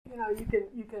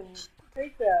you can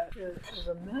take that as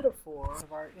a metaphor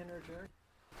of our inner journey.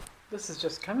 This is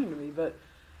just coming to me, but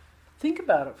think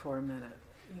about it for a minute.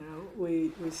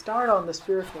 We start on the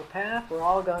spiritual path. We're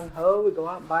all gung-ho. We go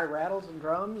out and buy rattles and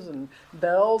drums and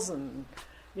bells and,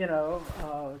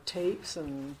 tapes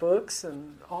and books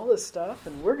and all this stuff,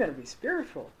 and we're going to be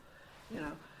spiritual,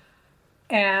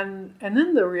 And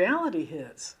then the reality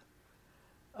hits.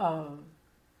 God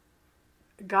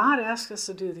asks us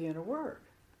to do the inner work,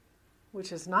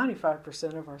 which is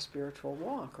 95% of our spiritual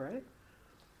walk, right?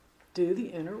 Do the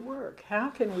inner work. How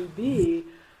can we be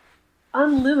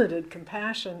unlimited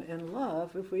compassion and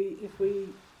love if we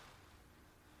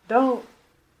don't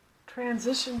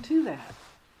transition to that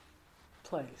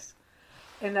place?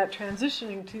 And that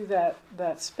transitioning to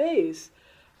that space,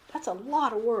 that's a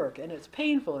lot of work, and it's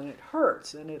painful, and it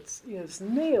hurts, and it's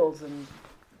nails and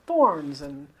thorns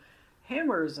and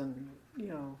hammers, and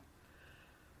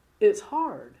it's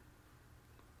hard.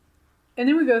 And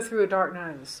then we go through a dark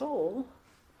night of the soul,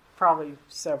 probably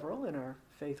several in our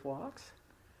faith walks,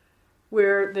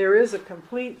 where there is a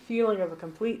complete feeling of a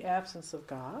complete absence of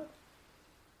God,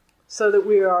 so that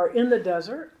we are in the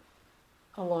desert,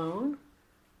 alone,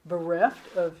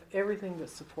 bereft of everything that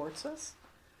supports us.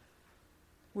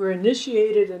 We're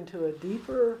initiated into a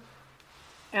deeper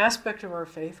aspect of our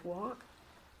faith walk.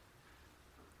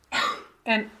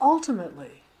 And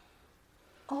ultimately,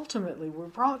 we're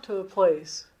brought to a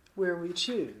place where we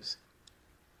choose.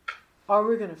 Are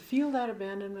we going to feel that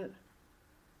abandonment?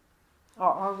 Or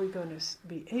are we going to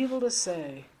be able to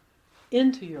say,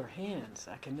 into your hands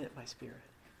I commit my spirit?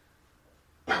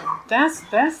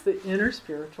 That's the inner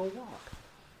spiritual walk.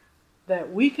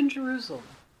 That week in Jerusalem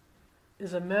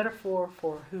is a metaphor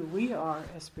for who we are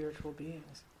as spiritual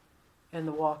beings and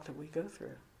the walk that we go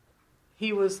through.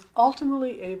 He was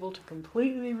ultimately able to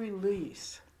completely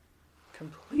release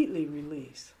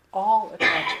all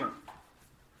attachment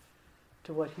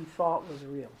to what he thought was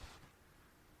real.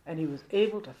 And he was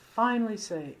able to finally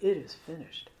say, it is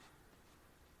finished.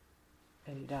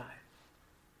 And he died.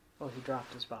 Or he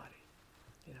dropped his body.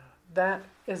 That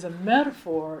is a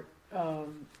metaphor.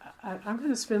 I'm going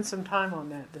to spend some time on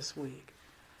that this week.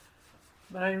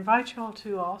 But I invite you all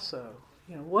to also,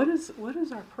 what is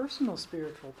our personal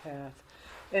spiritual path?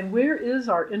 And where is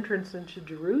our entrance into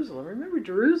Jerusalem? Remember,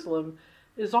 Jerusalem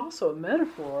is also a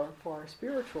metaphor for our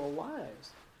spiritual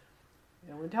lives.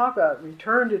 When we talk about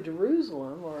return to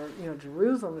Jerusalem, or,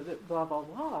 Jerusalem, blah, blah,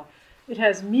 blah, it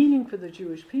has meaning for the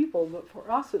Jewish people, but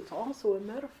for us it's also a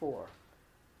metaphor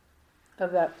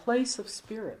of that place of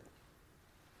spirit.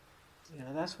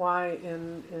 That's why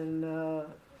in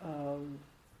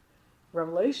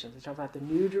Revelation they talk about the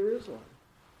New Jerusalem,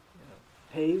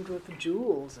 paved with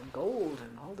jewels and gold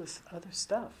and all this other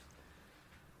stuff.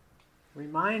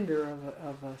 Reminder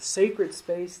of a sacred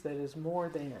space that is more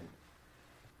than.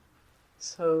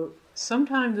 So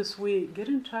sometime this week, get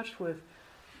in touch with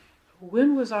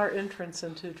when was our entrance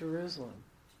into Jerusalem?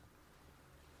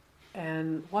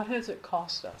 And what has it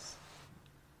cost us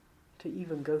to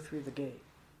even go through the gate?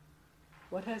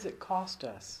 What has it cost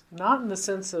us? Not in the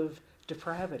sense of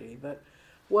depravity, but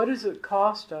what does it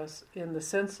cost us in the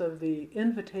sense of the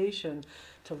invitation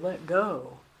to let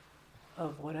go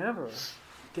of whatever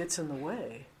gets in the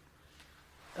way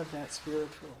of that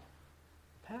spiritual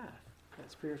path,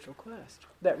 that spiritual quest,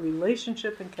 that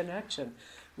relationship and connection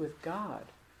with God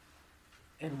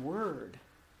and Word.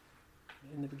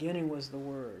 In the beginning was the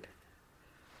Word.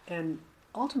 And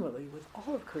ultimately with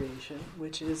all of creation,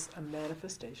 which is a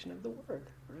manifestation of the Word,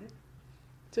 right?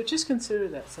 So just consider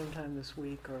that sometime this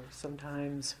week or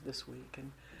sometimes this week,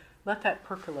 and let that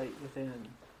percolate within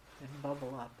and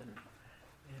bubble up and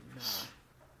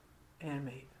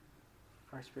animate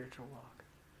our spiritual walk.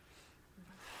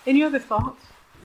 Any other thoughts?